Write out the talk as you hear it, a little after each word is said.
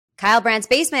Kyle Brandt's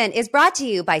Basement is brought to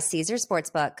you by Caesar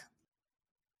Sportsbook.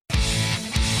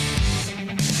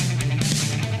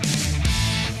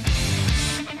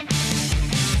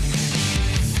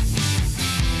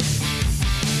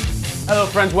 Hello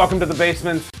friends, welcome to The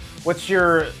Basement. What's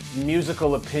your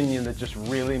musical opinion that just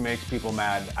really makes people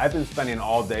mad? I've been spending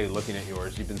all day looking at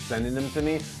yours. You've been sending them to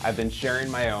me. I've been sharing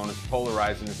my own. It's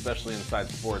polarizing, especially inside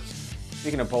sports.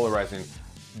 Speaking of polarizing,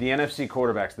 the NFC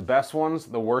quarterbacks, the best ones,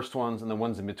 the worst ones, and the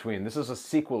ones in between. This is a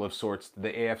sequel of sorts to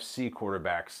the AFC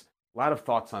quarterbacks. A lot of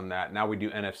thoughts on that. Now we do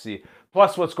NFC.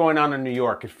 Plus what's going on in New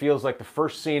York. It feels like the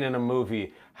first scene in a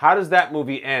movie. How does that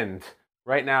movie end?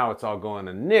 Right now it's all going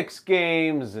to Knicks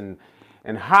games and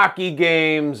hockey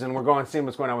games, and we're going to see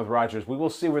what's going on with Rodgers. We will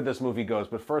see where this movie goes,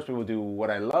 but first we will do what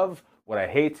I love, what I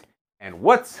hate, and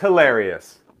what's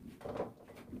hilarious.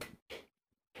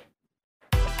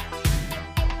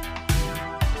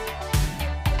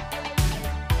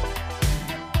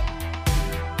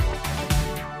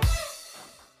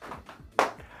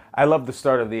 I love the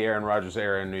start of the Aaron Rodgers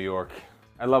era in New York.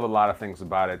 I love a lot of things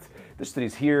about it. Just that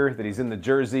he's here, that he's in the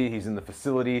jersey, he's in the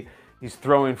facility, he's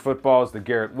throwing footballs to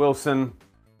Garrett Wilson.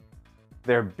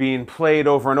 They're being played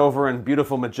over and over in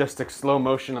beautiful, majestic slow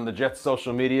motion on the Jets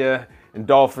social media. And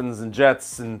Dolphins and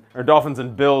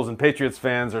Bills and Patriots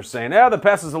fans are saying, the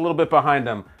pass is a little bit behind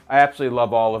them. I absolutely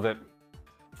love all of it.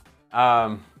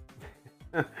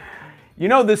 You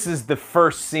know, this is the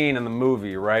first scene in the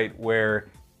movie, right? Where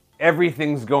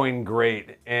everything's going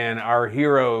great and our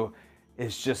hero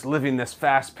is just living this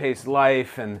fast-paced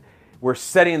life, and we're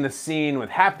setting the scene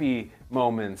with happy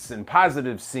moments and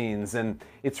positive scenes, and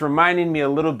it's reminding me a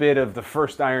little bit of the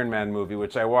first Iron Man movie,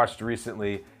 which I watched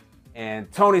recently.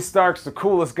 And Tony Stark's the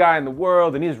coolest guy in the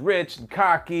world, and he's rich and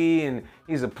cocky, and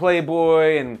he's a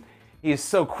playboy, and he's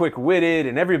so quick-witted,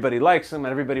 and everybody likes him,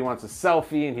 and everybody wants a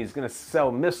selfie, and he's gonna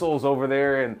sell missiles over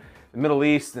there in the Middle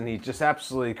East, and he just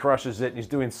absolutely crushes it, and he's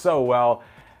doing so well.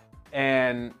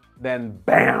 And then,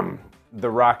 bam, the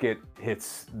rocket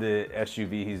hits the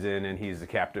SUV he's in, and he's a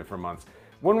captive for months.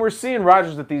 When we're seeing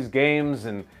Rodgers at these games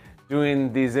and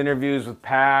doing these interviews with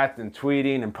Pat and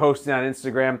tweeting and posting on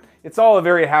Instagram, it's all a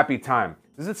very happy time.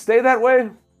 Does it stay that way?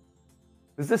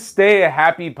 Does this stay a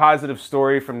happy, positive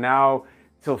story from now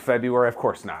till February? Of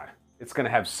course not. It's going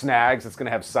to have snags, it's going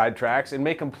to have sidetracks, and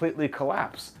may completely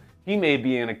collapse. He may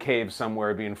be in a cave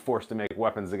somewhere being forced to make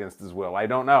weapons against his will. I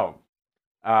don't know.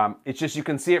 It's just you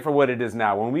can see it for what it is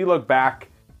now. When we look back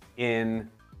in,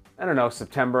 I don't know,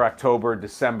 September, October,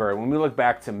 December, when we look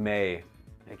back to May,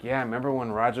 like, yeah, remember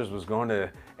when Rodgers was going to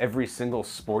every single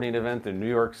sporting event in New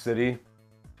York City?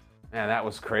 Man, that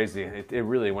was crazy. It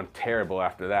really went terrible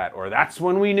after that. Or that's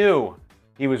when we knew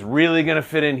he was really going to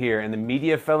fit in here, and the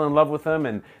media fell in love with him,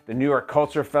 and the New York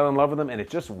culture fell in love with him, and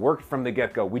it just worked from the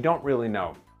get-go. We don't really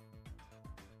know.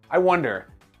 I wonder,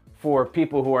 for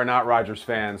people who are not Rodgers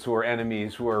fans, who are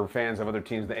enemies, who are fans of other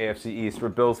teams in the AFC East, we're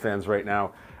Bills fans right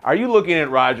now, are you looking at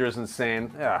Rodgers and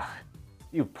saying,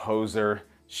 you poser,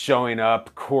 showing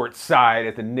up courtside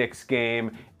at the Knicks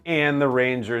game and the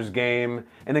Rangers game,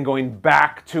 and then going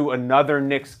back to another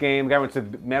Knicks game? The guy went to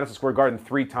Madison Square Garden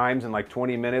 3 times in like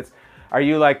 20 minutes. Are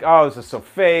you like, oh, this is so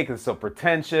fake, this is so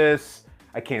pretentious,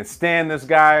 I can't stand this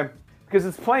guy? Because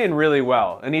it's playing really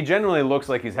well, and he generally looks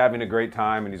like he's having a great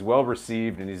time, and he's well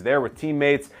received, and he's there with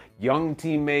teammates, young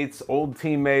teammates, old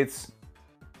teammates.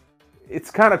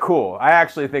 It's kind of cool. I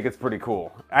actually think it's pretty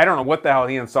cool. I don't know what the hell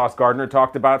he and Sauce Gardner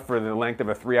talked about for the length of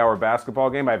a 3-hour basketball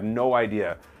game. I have no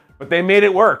idea. But they made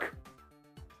it work.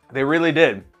 They really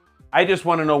did. I just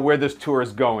want to know where this tour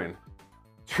is going.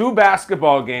 2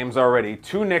 basketball games already,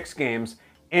 2 Knicks games,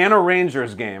 and a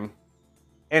Rangers game.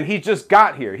 And he just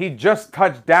got here. He just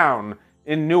touched down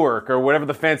in Newark or whatever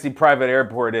the fancy private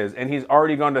airport is, and he's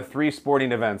already gone to 3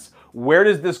 sporting events. Where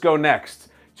does this go next?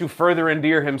 To further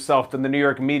endear himself to the New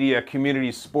York media,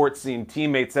 community, sports scene,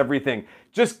 teammates, everything.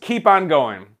 Just keep on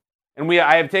going. And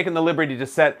I have taken the liberty to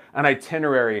set an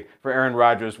itinerary for Aaron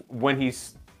Rodgers when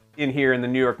he's in here in the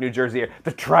New York, New Jersey,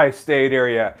 the tri-state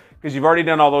area, because you've already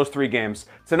done all those 3 games.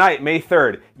 Tonight, May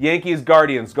 3rd,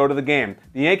 Yankees-Guardians, go to the game.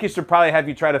 The Yankees should probably have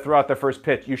you try to throw out the first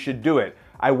pitch. You should do it.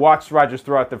 I watched Rodgers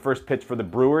throw out the first pitch for the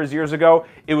Brewers years ago.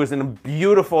 It was in a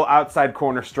beautiful outside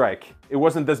corner strike. It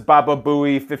wasn't this Baba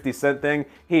Booey 50 Cent thing.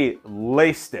 He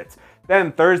laced it.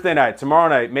 Then Thursday night, tomorrow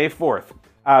night, May 4th,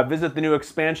 visit the new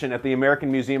expansion at the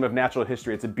American Museum of Natural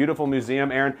History. It's a beautiful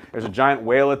museum, Aaron. There's a giant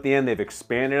whale at the end. They've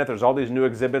expanded it. There's all these new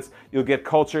exhibits. You'll get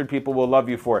cultured. People will love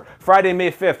you for it. Friday,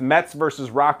 May 5th, Mets versus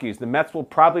Rockies. The Mets will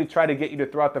probably try to get you to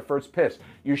throw out the first pitch.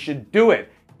 You should do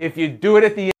it. If you do it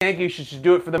at the Yankees, you should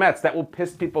do it for the Mets. That will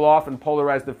piss people off and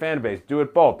polarize the fan base. Do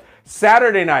it both.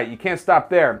 Saturday night, you can't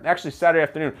stop there. Actually, Saturday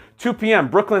afternoon, 2 p.m.,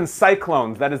 Brooklyn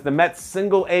Cyclones. That is the Mets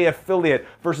single A affiliate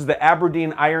versus the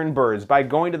Aberdeen Ironbirds. By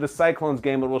going to the Cyclones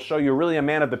game, it will show you're really a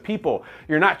man of the people.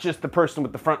 You're not just the person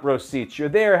with the front row seats. You're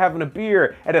there having a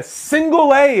beer at a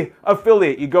single A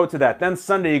affiliate. You go to that. Then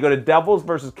Sunday, you go to Devils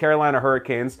versus Carolina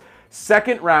Hurricanes.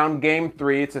 Second round, game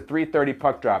 3. It's a 3:30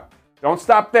 puck drop. Don't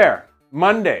stop there.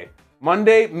 Monday,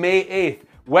 May 8th,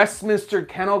 Westminster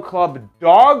Kennel Club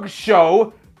Dog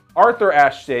Show, Arthur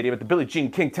Ashe Stadium at the Billie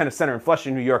Jean King Tennis Center in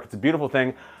Flushing, New York. It's a beautiful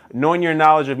thing. Knowing your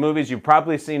knowledge of movies, you've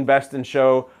probably seen Best in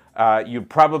Show. You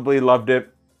probably loved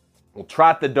it. We'll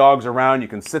trot the dogs around. You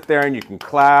can sit there and you can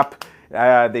clap.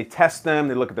 They test them.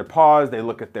 They look at their paws. They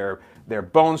look at their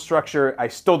bone structure. I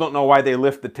still don't know why they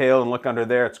lift the tail and look under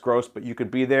there. It's gross, but you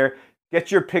could be there.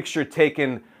 Get your picture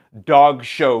taken dog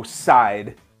show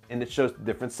side, and it shows the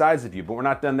different sides of you. But we're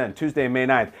not done then. Tuesday, May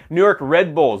 9th, New York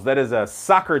Red Bulls. That is a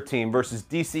soccer team versus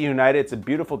DC United. It's a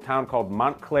beautiful town called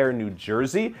Montclair, New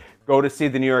Jersey. Go to see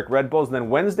the New York Red Bulls. And then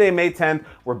Wednesday, May 10th,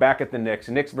 we're back at the Knicks.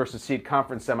 Knicks versus Heat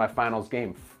Conference Semifinals,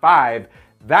 Game 5.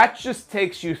 That just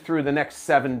takes you through the next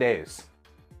 7 days.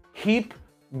 Keep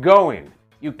going.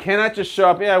 You cannot just show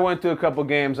up, yeah, I went to a couple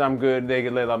games, I'm good, they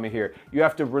let me here. You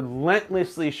have to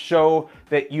relentlessly show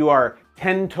that you are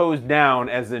 10 toes down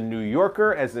as a New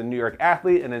Yorker, as a New York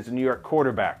athlete, and as a New York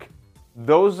quarterback.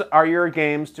 Those are your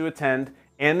games to attend,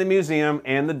 and the museum,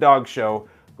 and the dog show.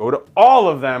 Go to all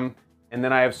of them, and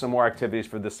then I have some more activities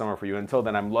for this summer for you. Until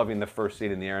then, I'm loving the first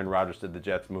scene in the Aaron Rodgers to the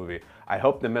Jets movie. I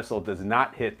hope the missile does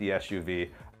not hit the SUV.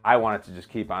 I want it to just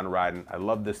keep on riding. I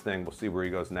love this thing. We'll see where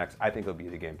he goes next. I think he'll be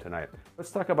the game tonight.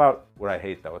 Let's talk about what I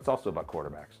hate, though. It's also about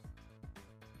quarterbacks.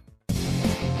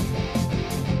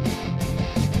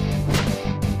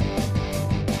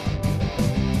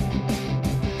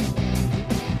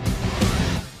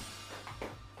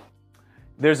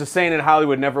 There's a saying in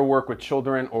Hollywood, never work with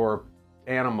children or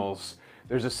animals.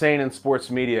 There's a saying in sports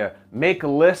media, make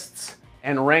lists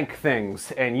and rank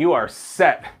things, and you are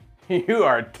set. You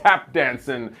are tap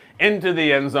dancing into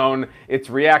the end zone. It's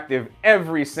reactive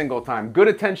every single time. Good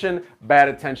attention, bad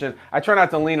attention. I try not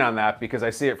to lean on that because I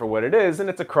see it for what it is, and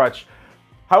it's a crutch.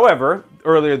 However,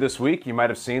 earlier this week, you might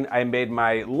have seen, I made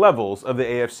my levels of the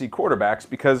AFC quarterbacks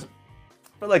because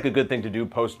I felt like a good thing to do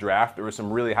post-draft. There were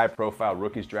some really high-profile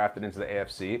rookies drafted into the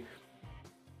AFC,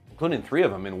 including 3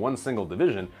 of them in one single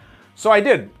division. So I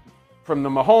did, from the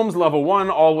Mahomes level 1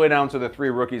 all the way down to the 3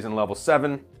 rookies in level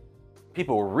 7.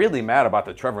 People were really mad about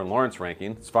the Trevor Lawrence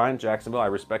ranking. It's fine, Jacksonville. I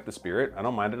respect the spirit. I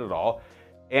don't mind it at all.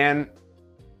 And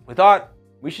we thought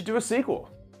we should do a sequel.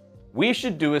 We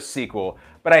should do a sequel,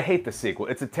 but I hate the sequel.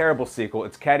 It's a terrible sequel.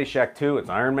 It's Caddyshack 2. It's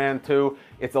Iron Man 2.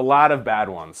 It's a lot of bad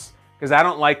ones because I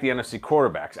don't like the NFC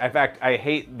quarterbacks. In fact, I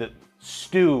hate the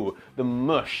stew, the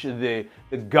mush, the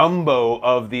gumbo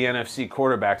of the NFC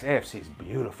quarterbacks. AFC is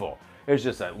beautiful. There's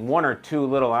just 1 or 2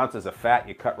 little ounces of fat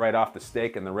you cut right off the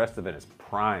steak, and the rest of it is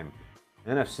prime.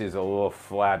 NFC is a little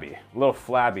flabby,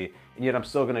 and yet I'm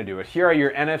still going to do it. Here are your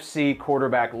NFC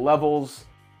quarterback levels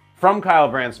from Kyle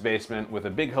Brandt's basement, with a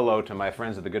big hello to my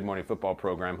friends at the Good Morning Football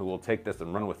program who will take this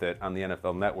and run with it on the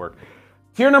NFL Network.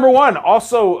 Tier number 1,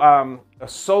 also a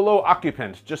solo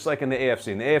occupant, just like in the AFC.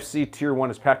 In the AFC, Tier 1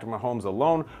 is Patrick Mahomes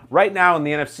alone. Right now in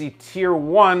the NFC, Tier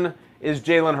 1 is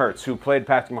Jalen Hurts, who played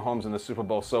Patrick Mahomes in the Super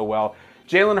Bowl so well.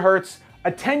 Jalen Hurts,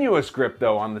 a tenuous grip,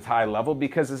 though, on the tie level,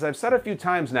 because as I've said a few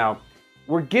times now,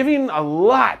 we're giving a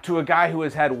lot to a guy who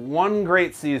has had 1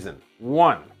 great season.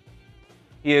 1.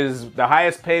 He is the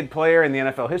highest paid player in the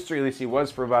NFL history, at least he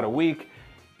was for about a week.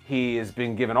 He has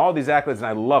been given all these accolades, and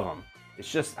I love him.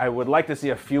 It's just, I would like to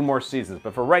see a few more seasons,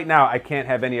 but for right now, I can't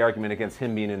have any argument against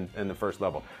him being in the first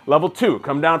level. Level 2,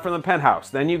 come down from the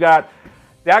penthouse. Then you got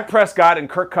Dak Prescott and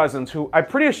Kirk Cousins, who I'm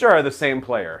pretty sure are the same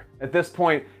player. At this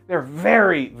point, they're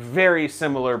very, very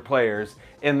similar players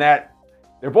in that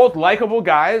they're both likable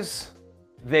guys.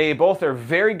 They both are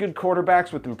very good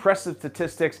quarterbacks with impressive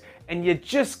statistics, and you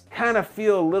just kind of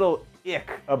feel a little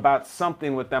ick about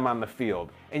something with them on the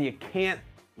field, and you can't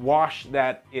wash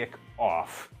that ick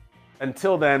off.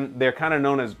 Until then, they're kind of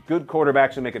known as good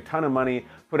quarterbacks who make a ton of money,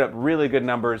 put up really good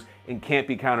numbers, and can't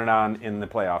be counted on in the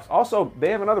playoffs. Also, they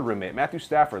have another roommate, Matthew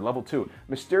Stafford, level 2.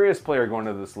 Mysterious player going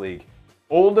into this league.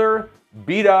 Older,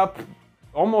 beat up,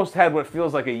 almost had what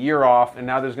feels like a year off, and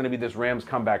now there's going to be this Rams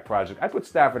comeback project. I put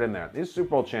Stafford in there. He's a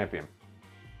Super Bowl champion.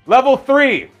 Level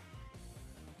 3.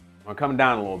 I'm coming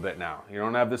down a little bit now. You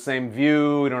don't have the same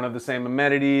view. You don't have the same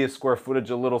amenities. Square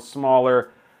footage a little smaller.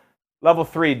 Level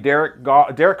 3, Derek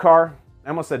Carr. I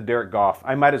almost said Derek Goff.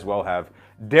 I might as well have.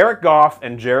 Derek Goff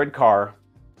and Jared Carr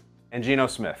and Geno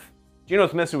Smith. Geno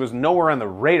Smith, who was nowhere on the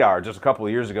radar just a couple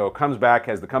of years ago, comes back,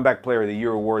 has the Comeback Player of the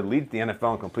Year award, leads the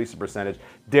NFL in completion percentage.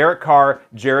 Derek Carr,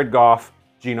 Jared Goff,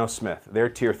 Geno Smith. They're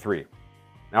tier 3.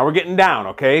 Now we're getting down,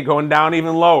 okay? Going down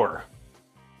even lower.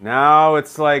 Now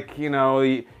it's like, you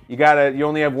only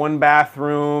have one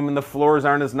bathroom and the floors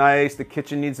aren't as nice. The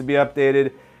kitchen needs to be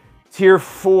updated. Tier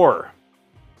 4.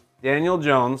 Daniel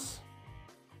Jones,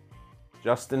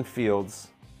 Justin Fields,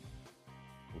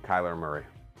 and Kyler Murray.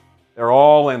 They're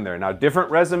all in there. Now,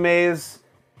 different resumes,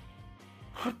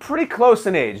 pretty close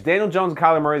in age. Daniel Jones and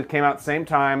Kyler Murray came out at the same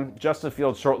time. Justin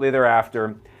Fields shortly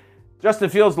thereafter. Justin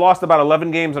Fields lost about 11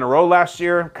 games in a row last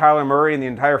year. Kyler Murray and the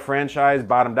entire franchise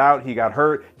bottomed out. He got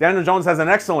hurt. Daniel Jones has an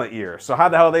excellent year. So how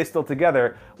the hell are they still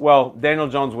together? Well, Daniel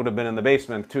Jones would have been in the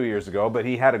basement 2 years ago, but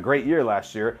he had a great year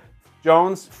last year.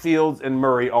 Jones, Fields, and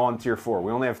Murray all in tier 4.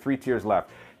 We only have 3 tiers left.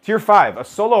 Tier 5, a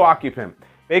solo occupant,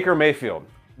 Baker Mayfield,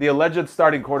 the alleged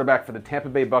starting quarterback for the Tampa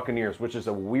Bay Buccaneers, which is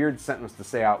a weird sentence to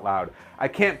say out loud. I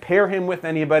can't pair him with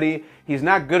anybody. He's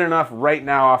not good enough right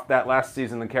now off that last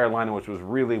season in Carolina, which was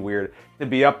really weird, to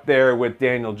be up there with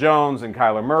Daniel Jones and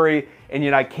Kyler Murray, and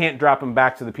yet I can't drop him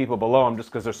back to the people below him just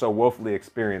because they're so woefully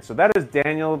experienced. So that is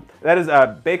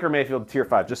Baker Mayfield, tier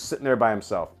 5, just sitting there by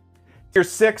himself. Tier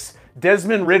 6,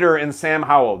 Desmond Ridder and Sam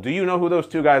Howell. Do you know who those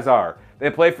two guys are? They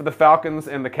play for the Falcons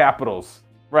and the Capitals.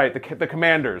 Right, the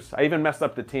Commanders. I even messed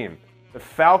up the team. The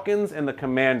Falcons and the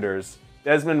Commanders,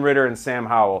 Desmond Ridder and Sam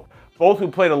Howell, both who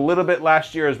played a little bit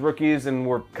last year as rookies and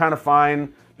were kind of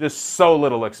fine, just so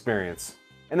little experience.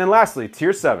 And then lastly,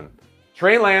 tier 7,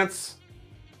 Trey Lance,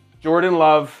 Jordan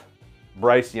Love,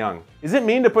 Bryce Young. Is it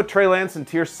mean to put Trey Lance in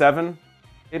tier 7?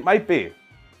 It might be.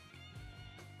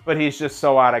 But he's just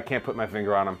so odd I can't put my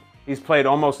finger on him. He's played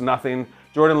almost nothing.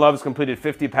 Jordan Love's completed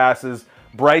 50 passes.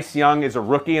 Bryce Young is a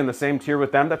rookie in the same tier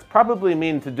with them. That's probably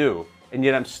mean to do, and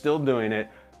yet I'm still doing it.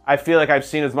 I feel like I've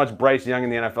seen as much Bryce Young in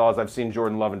the NFL as I've seen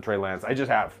Jordan Love and Trey Lance. I just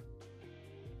have.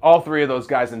 All 3 of those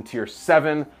guys in tier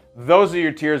 7. Those are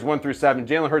your tiers 1 through 7.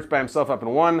 Jalen Hurts by himself up in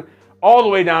 1. All the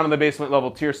way down in the basement level,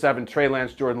 tier 7, Trey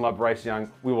Lance, Jordan Love, Bryce Young.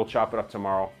 We will chop it up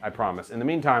tomorrow, I promise. In the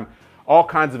meantime, all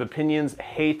kinds of opinions,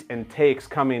 hate, and takes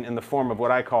coming in the form of what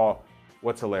I call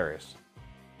What's Hilarious.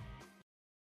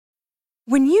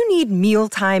 When you need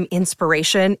mealtime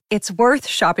inspiration, it's worth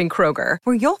shopping Kroger,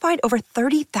 where you'll find over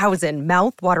 30,000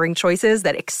 mouth-watering choices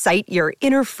that excite your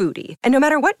inner foodie. And no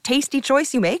matter what tasty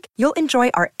choice you make, you'll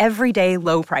enjoy our everyday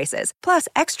low prices, plus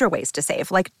extra ways to save,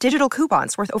 like digital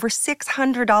coupons worth over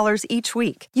 $600 each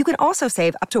week. You can also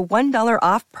save up to $1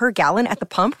 off per gallon at the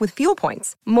pump with fuel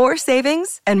points. More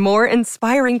savings and more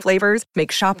inspiring flavors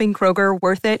make shopping Kroger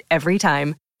worth it every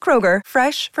time. Kroger,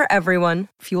 fresh for everyone.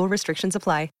 Fuel restrictions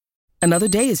apply. Another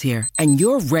day is here, and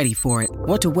you're ready for it.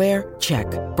 What to wear? Check.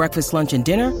 Breakfast, lunch, and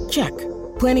dinner? Check.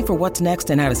 Planning for what's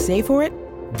next and how to save for it?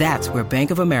 That's where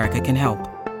Bank of America can help.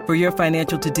 For your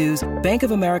financial to-dos, Bank of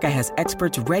America has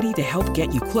experts ready to help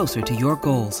get you closer to your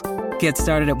goals. Get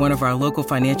started at one of our local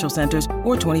financial centers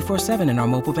or 24/7 in our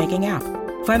mobile banking app.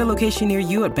 Find a location near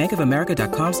you at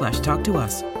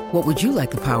bankofamerica.com/talktous. What would you like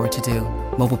the power to do?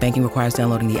 Mobile banking requires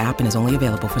downloading the app and is only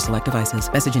available for select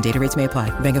devices. Message and data rates may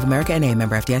apply. Bank of America N.A.,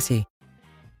 member FDIC.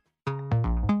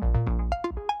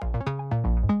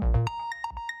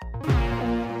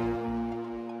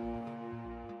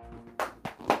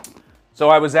 So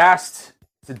I was asked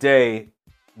today,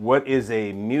 what is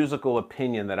a musical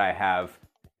opinion that I have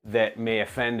that may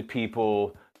offend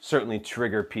people, certainly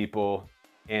trigger people,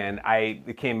 and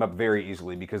it came up very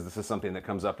easily because this is something that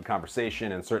comes up in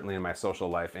conversation and certainly in my social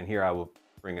life, and here I will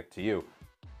bring it to you.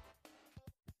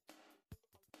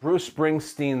 Bruce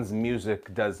Springsteen's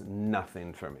music does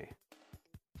nothing for me.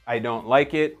 I don't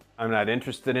like it. I'm not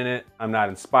interested in it. I'm not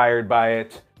inspired by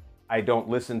it. I don't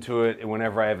listen to it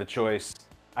whenever I have a choice.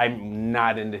 I'm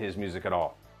not into his music at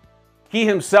all. He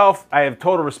himself, I have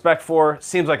total respect for.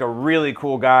 Seems like a really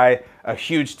cool guy, a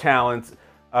huge talent,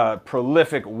 a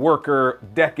prolific worker,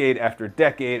 decade after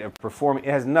decade of performing.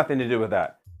 It has nothing to do with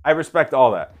that. I respect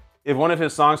all that. If one of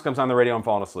his songs comes on the radio, I'm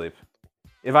falling asleep.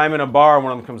 If I'm in a bar and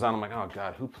one of them comes on, I'm like, oh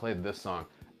God, who played this song?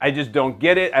 I just don't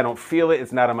get it. I don't feel it.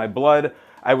 It's not in my blood.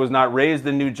 I was not raised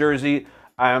in New Jersey.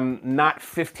 I'm not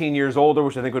 15 years older,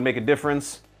 which I think would make a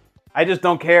difference. I just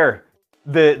don't care.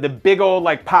 The big old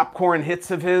like popcorn hits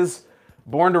of his,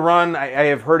 Born to Run, I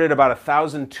have heard it about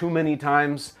 1,000 too many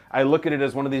times. I look at it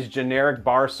as one of these generic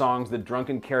bar songs that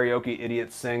drunken karaoke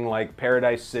idiots sing, like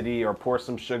Paradise City or Pour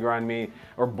Some Sugar on Me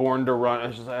or Born to Run.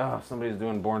 It's just like, oh, somebody's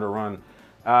doing Born to Run.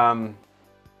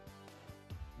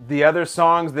 The other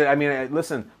songs that, I mean,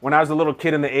 listen, when I was a little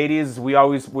kid in the 80s, we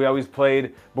always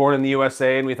played Born in the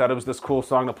USA, and we thought it was this cool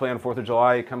song to play on 4th of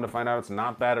July. Come to find out, it's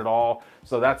not that at all.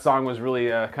 So that song was really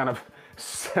kind of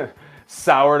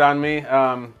soured on me.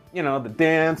 You know, the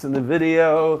dance in the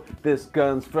video, this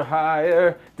gun's for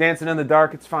hire, dancing in the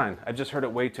dark, it's fine. I've just heard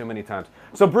it way too many times.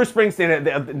 So Bruce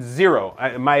Springsteen,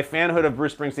 0. My fanhood of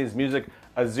Bruce Springsteen's music,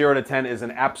 a 0 to 10 is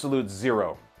an absolute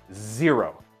 0.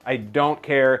 0. I don't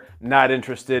care, not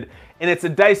interested. And it's a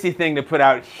dicey thing to put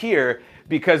out here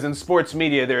because in sports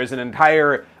media there is an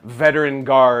entire veteran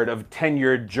guard of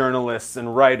tenured journalists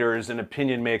and writers and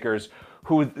opinion makers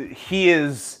who he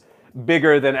is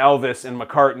bigger than Elvis and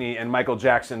McCartney and Michael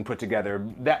Jackson put together.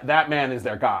 That man is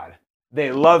their god.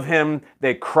 They love him.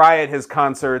 They cry at his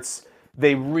concerts.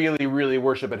 They really, really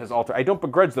worship at his altar. I don't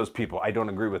begrudge those people. I don't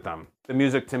agree with them. The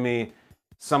music to me,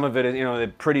 some of it is, you know, the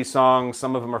pretty songs,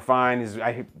 some of them are fine.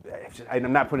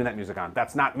 I'm not putting that music on.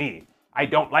 That's not me. I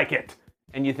don't like it.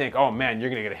 And you think, oh man,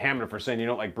 you're going to get hammered for saying you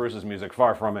don't like Bruce's music.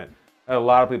 Far from it. A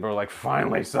lot of people are like,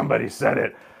 finally somebody said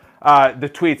it. The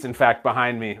tweets, in fact,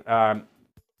 behind me,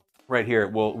 right here,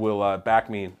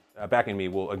 backing me,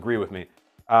 will agree with me.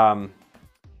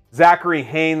 Zachary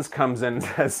Haynes comes in and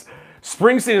says,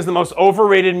 Springsteen is the most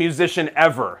overrated musician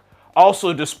ever.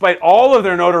 Also, despite all of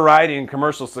their notoriety and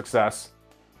commercial success,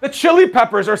 the Chili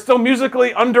Peppers are still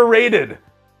musically underrated.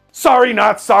 Sorry,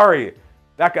 not sorry.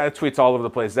 That guy tweets all over the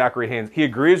place, Zachary Haynes. He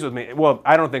agrees with me. Well,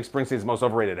 I don't think Springsteen's the most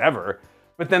overrated ever.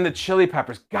 But then the Chili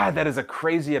Peppers, God, that is a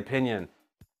crazy opinion.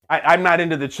 I'm not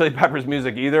into the Chili Peppers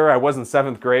music either. I was in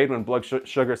 7th grade when Blood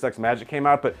Sugar Sex Magic came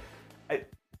out, but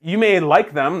you may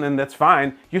like them, and that's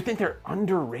fine. You think they're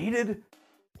underrated?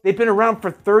 They've been around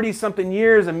for 30-something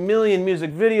years, a million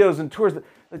music videos and tours.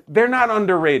 They're not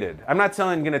underrated. I'm not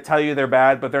going to tell you they're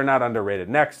bad, but they're not underrated.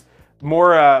 Next,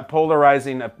 more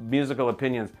polarizing musical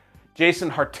opinions. Jason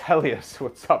Hartelius.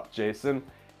 What's up, Jason?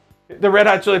 The Red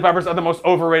Hot Chili Peppers are the most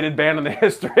overrated band in the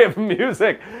history of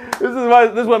music. This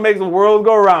is what makes the world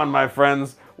go round, my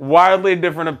friends. Wildly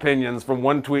different opinions from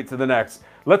one tweet to the next.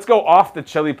 Let's go off the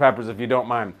Chili Peppers if you don't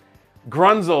mind.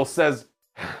 Grunzel says,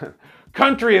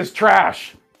 country is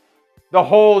trash. The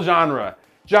whole genre.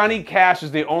 Johnny Cash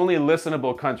is the only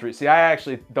listenable country. See, I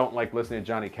actually don't like listening to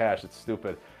Johnny Cash. It's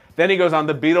stupid. Then he goes on,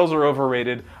 the Beatles are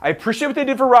overrated. I appreciate what they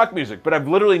did for rock music, but I've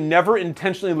literally never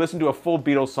intentionally listened to a full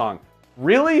Beatles song.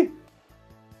 Really?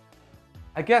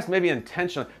 I guess maybe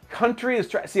intentionally. Country is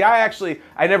trash. See, I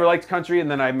never liked country,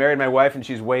 and then I married my wife, and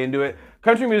she's way into it.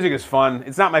 Country music is fun.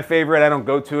 It's not my favorite. I don't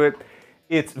go to it.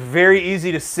 It's very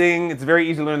easy to sing. It's very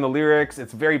easy to learn the lyrics.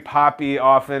 It's very poppy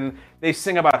often. They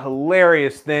sing about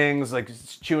hilarious things like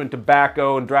chewing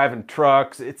tobacco and driving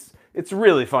trucks. It's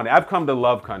really funny. I've come to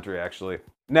love country, actually.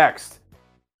 Next,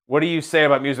 what do you say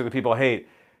about music that people hate?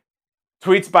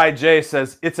 Tweets by Jay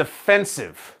says, it's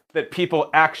offensive that people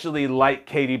actually like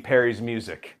Katy Perry's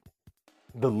music.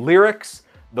 The lyrics,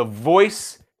 the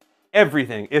voice,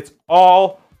 everything. It's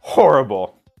all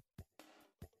horrible.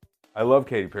 I love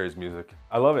Katy Perry's music.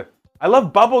 I love it. I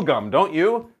love bubblegum, don't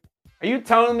you? Are you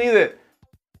telling me that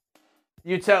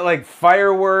you tell like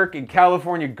Firework and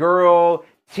California Girl,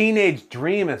 Teenage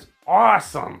Dream is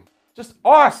awesome. Just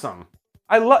awesome.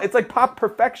 It's like pop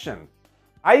perfection.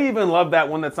 I even love that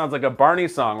one that sounds like a Barney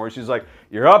song where she's like,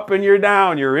 you're up and you're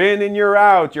down, you're in and you're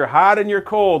out, you're hot and you're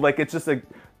cold. Like it's just a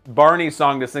Barney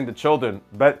song to sing to children.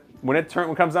 But when it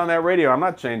comes on that radio, I'm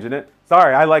not changing it.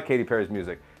 Sorry, I like Katy Perry's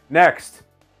music. Next.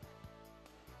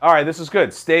 All right, this is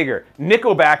good. Stager.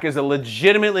 Nickelback is a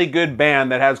legitimately good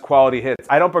band that has quality hits.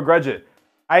 I don't begrudge it.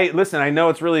 Listen, I know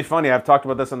it's really funny. I've talked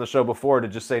about this on the show before to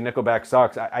just say Nickelback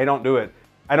sucks. I don't do it.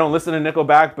 I don't listen to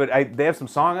Nickelback, but they have some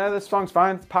song. This song's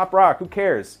fine. It's pop rock. Who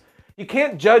cares? You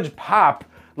can't judge pop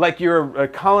like you're a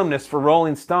columnist for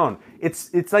Rolling Stone.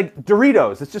 It's like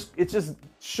Doritos. It's just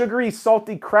sugary,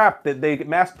 salty crap that they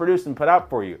mass produce and put out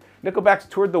for you. Nickelback's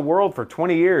toured the world for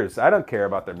 20 years. I don't care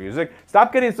about their music.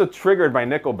 Stop getting so triggered by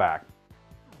Nickelback.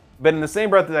 But in the same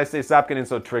breath that I say stop getting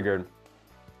so triggered,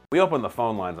 we opened the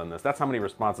phone lines on this. That's how many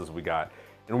responses we got.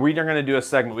 And we are going to do a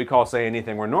segment we call Say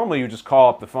Anything, where normally you just call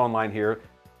up the phone line here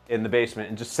in the basement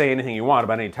and just say anything you want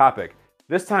about any topic.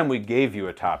 This time we gave you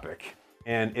a topic,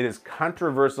 and it is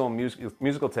controversial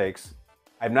musical takes.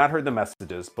 I've not heard the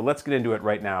messages, but let's get into it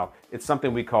right now. It's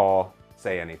something we call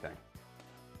Say Anything.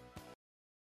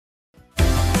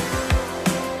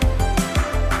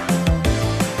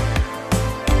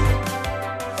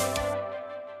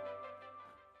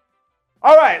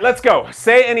 All right, let's go.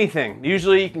 Say anything.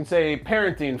 Usually you can say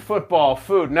parenting, football,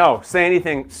 food. No, say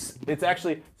anything. It's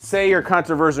actually say your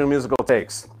controversial musical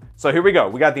takes. So here we go.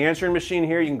 We got the answering machine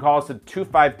here. You can call us at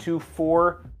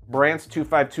 252-4 Brant's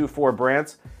 2524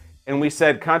 Brant's, and we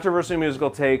said controversial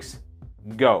musical takes,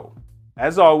 go.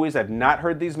 As always, I've not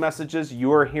heard these messages.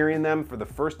 You are hearing them for the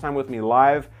first time with me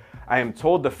live. I am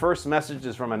told the first message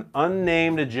is from an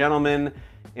unnamed gentleman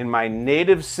in my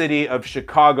native city of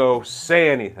Chicago. Say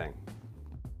anything.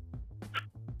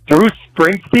 Bruce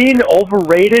Springsteen,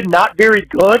 overrated, not very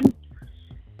good.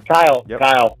 Kyle,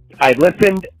 I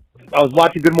listened. I was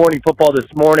watching Good Morning Football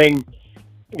this morning.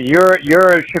 You're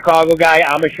a Chicago guy.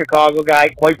 I'm a Chicago guy.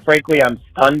 Quite frankly, I'm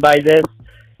stunned by this.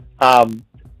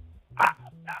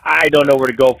 I don't know where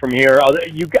to go from here.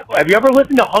 Have you ever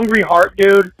listened to Hungry Heart,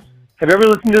 dude? Have you ever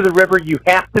listened to The River? You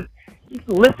have to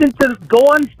go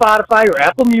on Spotify or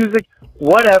Apple Music,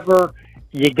 whatever.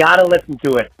 You got to listen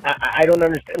to it. I don't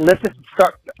understand.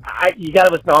 You got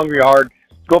to listen to Hungry Heart.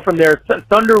 Go from there.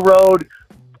 Thunder Road.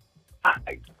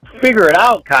 Figure it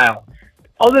out, Kyle.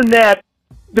 Other than that,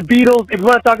 the Beatles, if you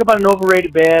want to talk about an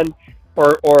overrated band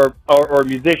or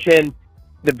musician,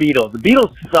 the Beatles. The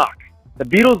Beatles suck. The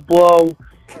Beatles blow.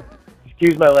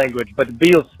 Excuse my language, but the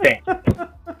Beatles stink.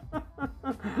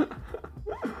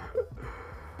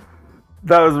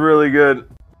 That was really good.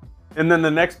 And then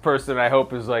the next person I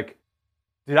hope is like,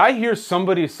 did I hear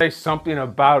somebody say something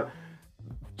about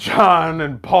John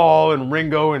and Paul and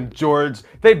Ringo and George?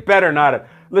 They better not have.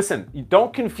 Listen, you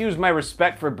don't confuse my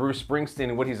respect for Bruce Springsteen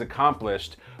and what he's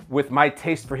accomplished with my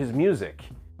taste for his music.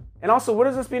 And also, what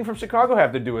does this being from Chicago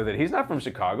have to do with it? He's not from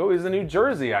Chicago. He's a New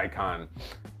Jersey icon.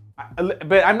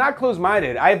 But I'm not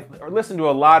closed-minded. I've listened to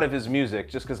a lot of his music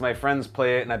just because my friends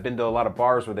play it, and I've been to a lot of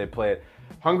bars where they play it.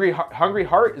 Hungry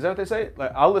Heart, is that what they say?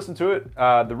 I'll listen to it.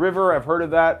 The River, I've heard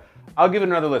of that. I'll give it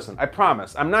another listen. I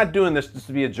promise. I'm not doing this just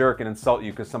to be a jerk and insult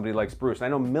you because somebody likes Bruce. And I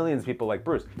know millions of people like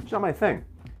Bruce. It's not my thing.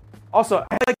 Also,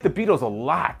 I like the Beatles a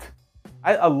lot.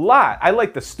 I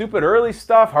like the stupid early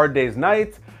stuff, Hard Day's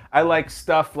Night. I like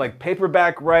stuff like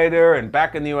Paperback Writer and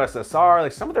Back in the USSR.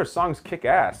 Like, some of their songs kick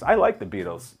ass. I like the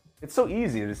Beatles. It's so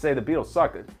easy to say the Beatles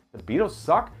suck. The Beatles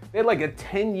suck? They had like a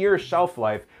 10-year shelf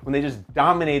life when they just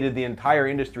dominated the entire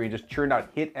industry and just churned out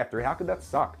hit after hit. How could that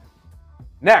suck?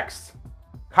 Next,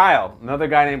 Kyle, another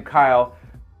guy named Kyle.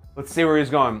 Let's see where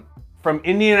he's going. From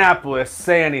Indianapolis,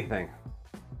 say anything.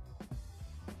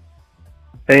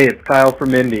 Hey, it's Kyle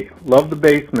from Indy. Love the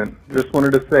basement. Just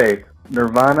wanted to say,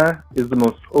 Nirvana is the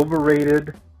most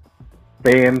overrated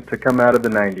band to come out of the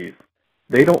 90s.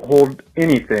 They don't hold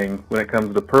anything when it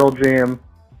comes to Pearl Jam,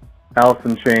 Alice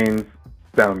in Chains,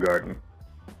 Soundgarden.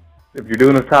 If you're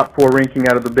doing a top 4 ranking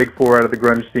out of the big 4 out of the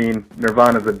grunge scene,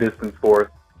 Nirvana's a distant fourth,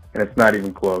 and it's not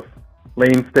even close.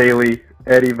 Lane Staley,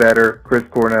 Eddie Vedder, Chris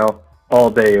Cornell, all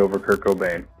day over Kurt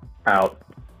Cobain. Out.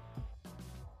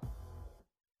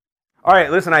 All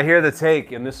right, listen, I hear the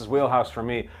take, and this is wheelhouse for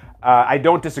me. I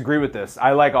don't disagree with this.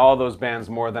 I like all those bands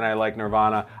more than I like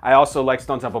Nirvana. I also like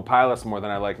Stone Temple Pilots more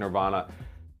than I like Nirvana.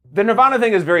 The Nirvana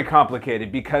thing is very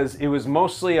complicated because it was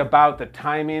mostly about the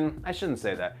timing. I shouldn't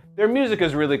say that. Their music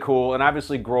is really cool, and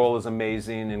obviously Grohl is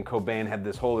amazing, and Cobain had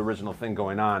this whole original thing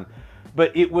going on.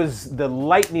 But it was the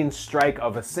lightning strike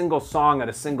of a single song at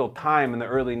a single time in the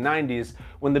early 90s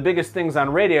when the biggest things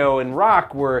on radio and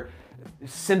rock were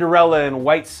Cinderella and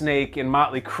Whitesnake and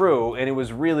Motley Crue, and it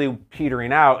was really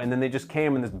petering out, and then they just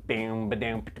came in this bam,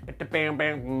 bam, bam,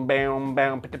 bam, bam,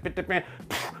 bam,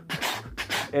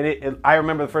 and I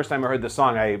remember the first time I heard this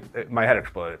song, my head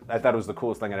exploded. I thought it was the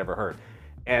coolest thing I'd ever heard.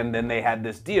 And then they had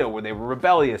this deal where they were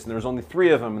rebellious, and there was only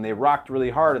 3 of them, and they rocked really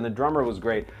hard, and the drummer was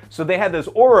great. So they had this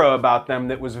aura about them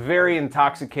that was very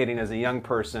intoxicating as a young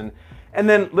person. And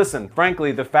then, listen,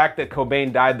 frankly, the fact that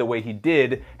Cobain died the way he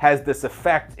did has this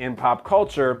effect in pop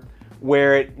culture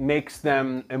where it makes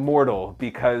them immortal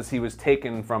because he was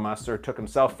taken from us or took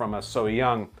himself from us so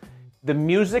young. The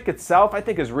music itself, I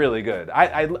think, is really good.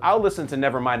 I'll listen to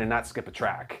Nevermind and not skip a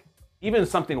track. Even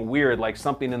something weird like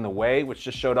Something in the Way, which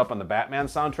just showed up on the Batman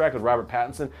soundtrack with Robert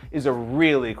Pattinson, is a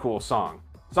really cool song.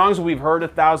 Songs we've heard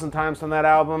 1,000 times from that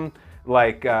album,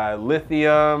 like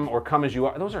Lithium or Come As You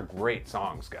Are, those are great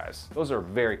songs, guys. Those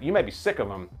are you might be sick of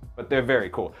them, but they're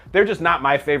very cool. They're just not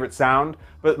my favorite sound,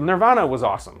 but Nirvana was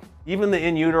awesome. Even the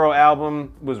In Utero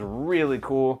album was really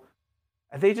cool.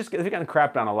 They've gotten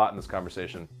crapped on a lot in this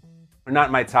conversation. They're not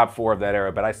in my top 4 of that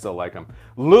era, but I still like them.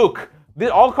 Luke,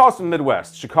 all calls from the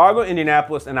Midwest, Chicago,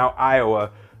 Indianapolis, and now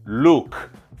Iowa. Luke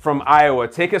from Iowa,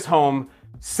 take us home.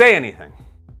 Say anything.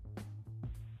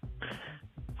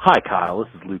 Hi, Kyle.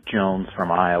 This is Luke Jones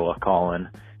from Iowa calling.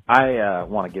 I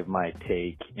want to give my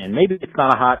take, and maybe it's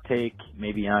not a hot take.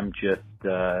 Maybe I'm just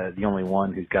the only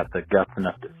one who's got the guts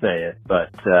enough to say it, but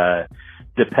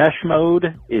Depeche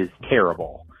Mode is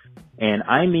terrible. And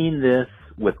I mean this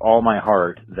with all my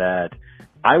heart, that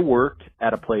I worked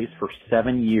at a place for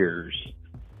 7 years,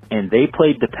 and they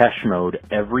played Depeche Mode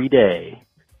every day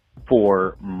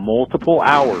for multiple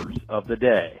hours of the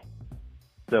day.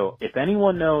 So if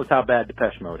anyone knows how bad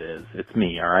Depeche Mode is, it's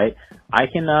me, all right? I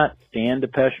cannot stand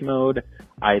Depeche Mode.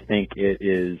 I think it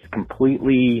is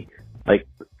completely, like,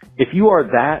 if you are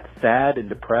that sad and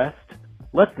depressed,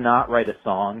 let's not write a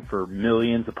song for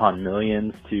millions upon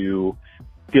millions to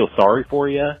feel sorry for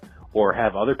you or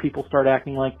have other people start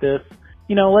acting like this.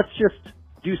 You know, let's just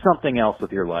do something else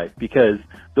with your life, because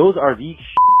those are the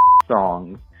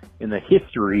songs in the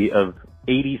history of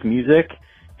 80s music,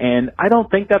 and I don't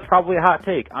think that's probably a hot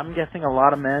take. I'm guessing a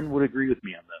lot of men would agree with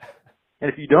me on this.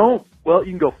 And if you don't, well,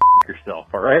 you can go yourself,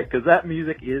 all right? Because that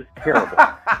music is terrible.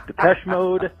 Depeche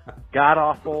Mode,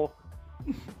 god-awful.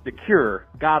 The Cure,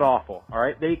 god-awful, all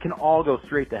right? They can all go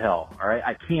straight to hell, all right?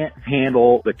 I can't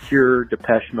handle The Cure,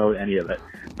 Depeche Mode, any of it.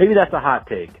 Maybe that's a hot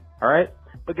take, all right?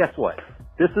 But guess what?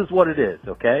 This is what it is,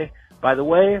 okay? By the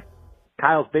way,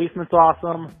 Kyle's Basement's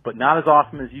awesome, but not as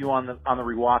awesome as you on the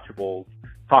Rewatchables,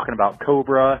 talking about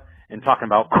Cobra and talking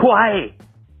about Quiet.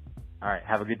 All right,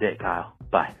 have a good day, Kyle.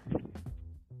 Bye.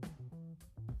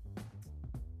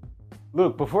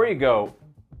 Luke, before you go,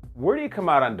 where do you come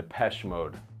out on Depeche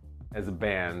Mode as a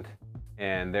band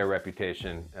and their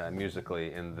reputation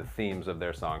musically and the themes of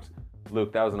their songs?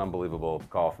 Luke, that was an unbelievable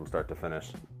call from start to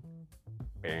finish.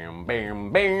 Bam,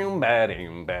 bam, bam,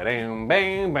 ba-dam, ba-dam,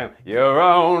 bam, bam. Your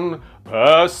own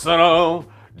personal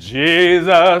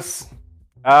Jesus.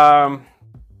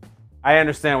 I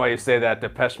understand why you say that.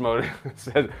 Depeche Mode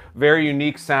says very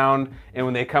unique sound, and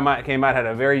when they came out, had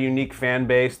a very unique fan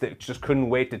base that just couldn't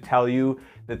wait to tell you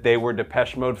that they were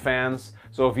Depeche Mode fans.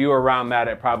 So if you were around that,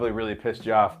 it probably really pissed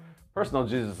you off. Personal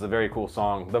Jesus is a very cool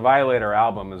song. The Violator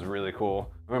album is really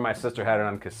cool. I remember my sister had it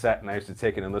on cassette, and I used to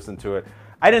take it and listen to it.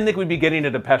 I didn't think we'd be getting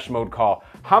a Depeche Mode call.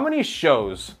 How many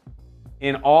shows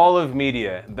in all of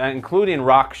media, including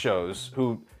rock shows,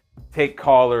 who take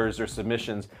callers or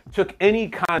submissions, took any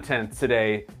content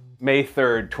today, May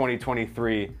 3rd,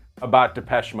 2023, about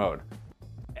Depeche Mode?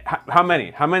 How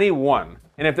many? How many won?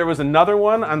 And if there was another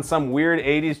one on some weird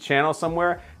 80s channel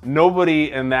somewhere,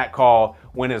 nobody in that call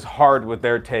went as hard with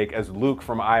their take as Luke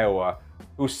from Iowa,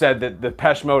 who said that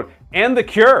Depeche Mode and The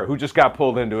Cure, who just got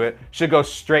pulled into it, should go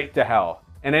straight to hell.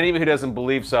 And anybody who doesn't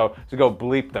believe so, to go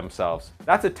bleep themselves.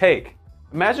 That's a take.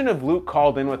 Imagine if Luke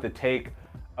called in with a take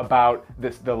about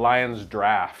the Lions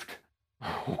draft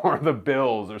or the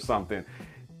Bills or something.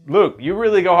 Luke, you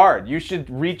really go hard. You should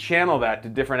rechannel that to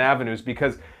different avenues,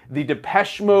 because the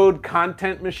Depeche Mode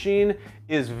content machine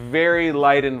is very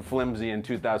light and flimsy in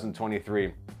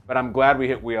 2023. But I'm glad we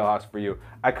hit Wheelhouse for you.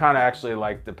 I kind of actually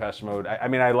like Depeche Mode. I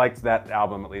mean, I liked that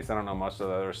album at least. I don't know much of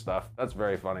the other stuff. That's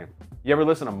very funny. You ever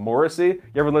listen to Morrissey?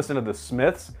 You ever listen to the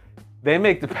Smiths? They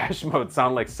make Depeche Mode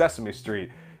sound like Sesame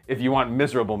Street if you want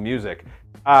miserable music.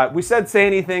 We said say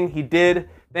anything. He did.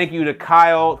 Thank you to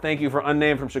Kyle. Thank you for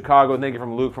Unnamed from Chicago. Thank you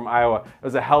from Luke from Iowa. It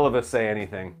was a hell of a say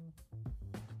anything.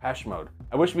 Depeche Mode.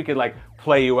 I wish we could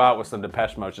play you out with some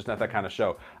Depeche Mode. It's just not that kind of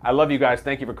show. I love you guys.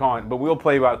 Thank you for calling. But we'll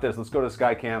play you out this. Let's go to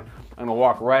Skycam. I'm going to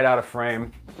walk right out of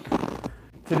frame.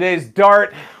 Today's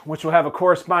dart, which will have a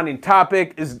corresponding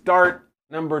topic, is dart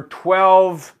number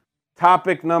 12.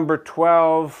 Topic number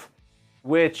 12,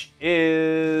 which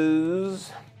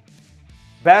is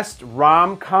best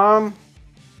rom-com.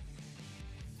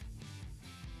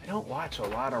 I don't watch a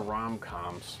lot of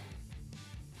rom-coms.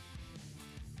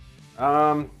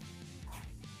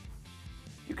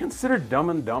 You consider Dumb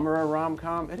and Dumber a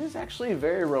rom-com? It is actually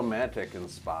very romantic in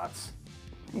spots.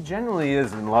 He generally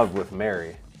is in love with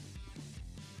Mary.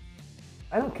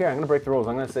 I don't care. I'm going to break the rules.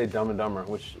 I'm going to say Dumb and Dumber,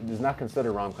 which is not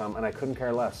considered rom-com, and I couldn't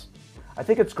care less. I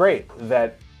think it's great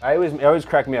that it always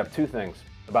crack me up two things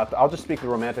about I'll just speak the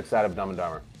romantic side of Dumb and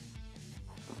Dumber.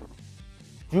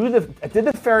 Did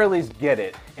the Farrellys get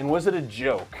it, and was it a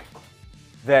joke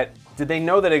that did they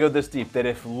know that I go this deep, that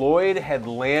if Lloyd had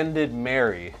landed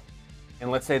Mary,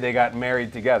 and let's say they got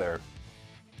married together,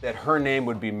 that her name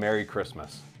would be Merry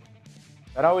Christmas?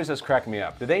 That always has cracked me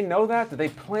up. Did they know that? Did they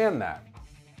plan that?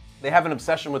 They have an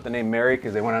obsession with the name Mary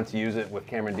because they went on to use it with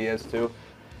Cameron Diaz too.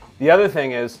 The other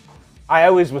thing is, I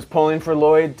always was pulling for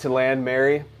Lloyd to land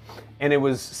Mary, and it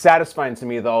was satisfying to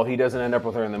me, though he doesn't end up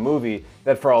with her in the movie,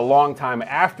 that for a long time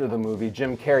after the movie,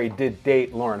 Jim Carrey did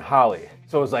date Lauren Holly.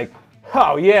 So it was like,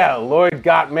 oh yeah, Lloyd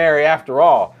got Mary after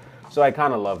all. So I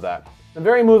kind of love that. And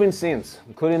very moving scenes,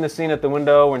 including the scene at the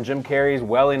window when Jim Carrey's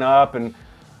welling up and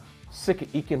sick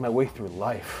of eking my way through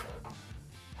life.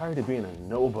 Tired of being a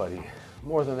nobody.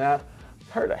 More than that,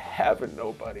 tired of having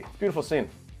nobody. Beautiful scene.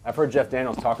 I've heard Jeff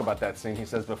Daniels talk about that scene. He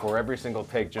says before every single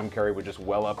take, Jim Carrey would just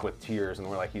well up with tears, and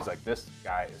he's like, this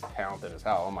guy is talented as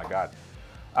hell. Oh my God.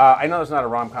 I know it's not a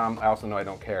rom-com. I also know I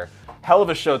don't care. Hell of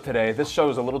a show today. This show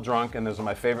is a little drunk, and those are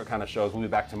my favorite kind of shows. We'll be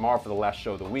back tomorrow for the last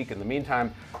show of the week. In the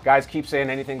meantime, guys, keep saying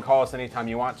anything. Call us anytime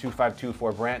you want.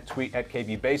 252-4BRANT. Tweet at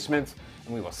KB Basement.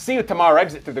 And we will see you tomorrow.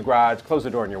 Exit through the garage. Close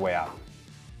the door on your way out.